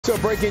So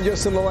breaking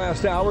just in the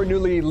last hour,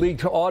 newly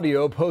leaked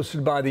audio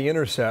posted by The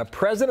Intercept.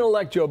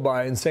 President-elect Joe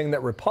Biden saying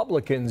that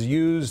Republicans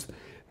used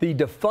the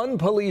Defund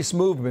police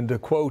movement to,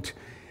 quote,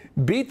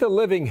 beat the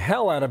living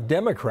hell out of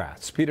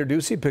Democrats. Peter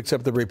Ducey picks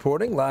up the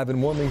reporting live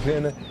in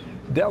Wilmington,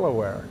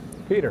 Delaware.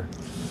 Peter.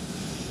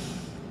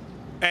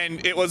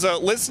 And it was a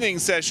listening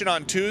session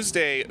on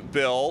Tuesday,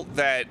 Bill,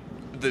 that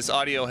this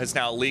audio has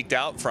now leaked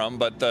out from,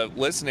 but the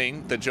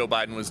listening that Joe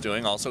Biden was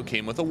doing also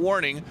came with a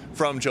warning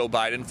from Joe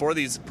Biden for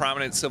these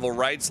prominent civil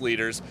rights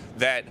leaders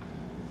that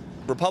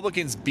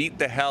Republicans beat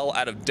the hell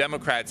out of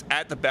Democrats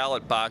at the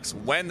ballot box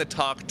when the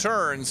talk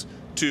turns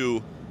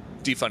to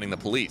defunding the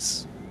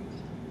police.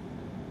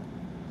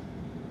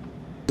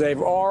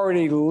 They've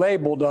already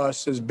labeled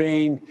us as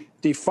being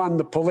defund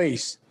the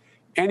police.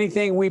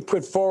 Anything we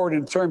put forward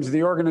in terms of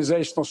the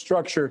organizational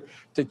structure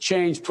to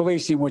change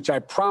policing, which I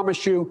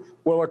promise you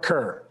will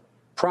occur,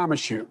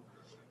 promise you.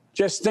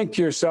 Just think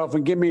to yourself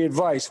and give me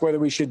advice whether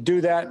we should do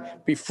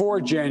that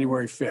before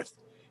January 5th,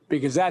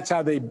 because that's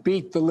how they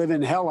beat the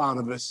living hell out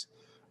of us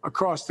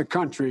across the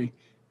country,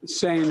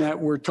 saying that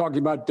we're talking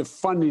about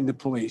defunding the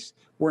police.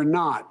 We're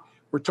not.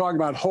 We're talking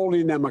about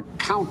holding them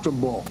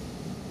accountable.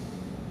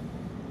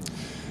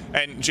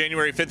 And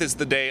January 5th is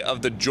the day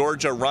of the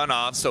Georgia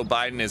runoff, so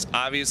Biden is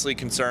obviously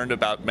concerned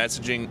about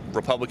messaging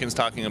Republicans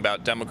talking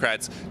about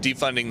Democrats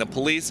defunding the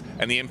police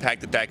and the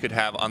impact that that could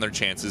have on their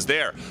chances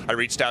there. I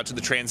reached out to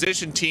the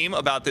transition team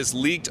about this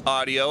leaked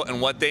audio and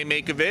what they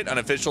make of it. An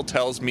official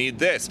tells me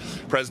this: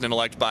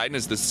 President-elect Biden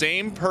is the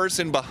same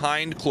person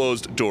behind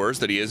closed doors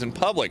that he is in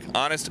public,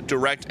 honest,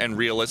 direct, and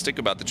realistic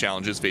about the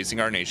challenges facing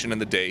our nation and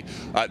the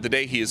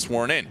day he is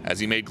sworn in. As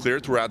he made clear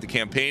throughout the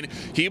campaign,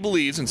 he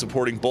believes in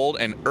supporting bold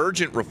and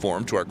urgent reform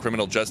to our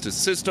criminal justice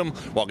system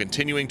while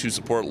continuing to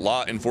support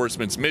law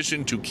enforcement's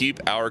mission to keep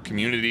our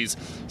communities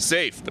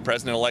safe. The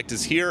president-elect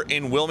is here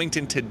in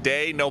Wilmington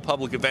today. No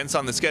public events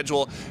on the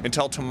schedule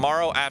until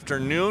tomorrow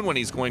afternoon, when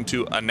he's going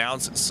to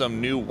announce some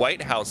new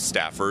White House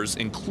staffers,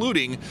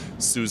 including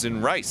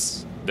Susan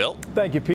Rice. Bill? Thank you, Pete.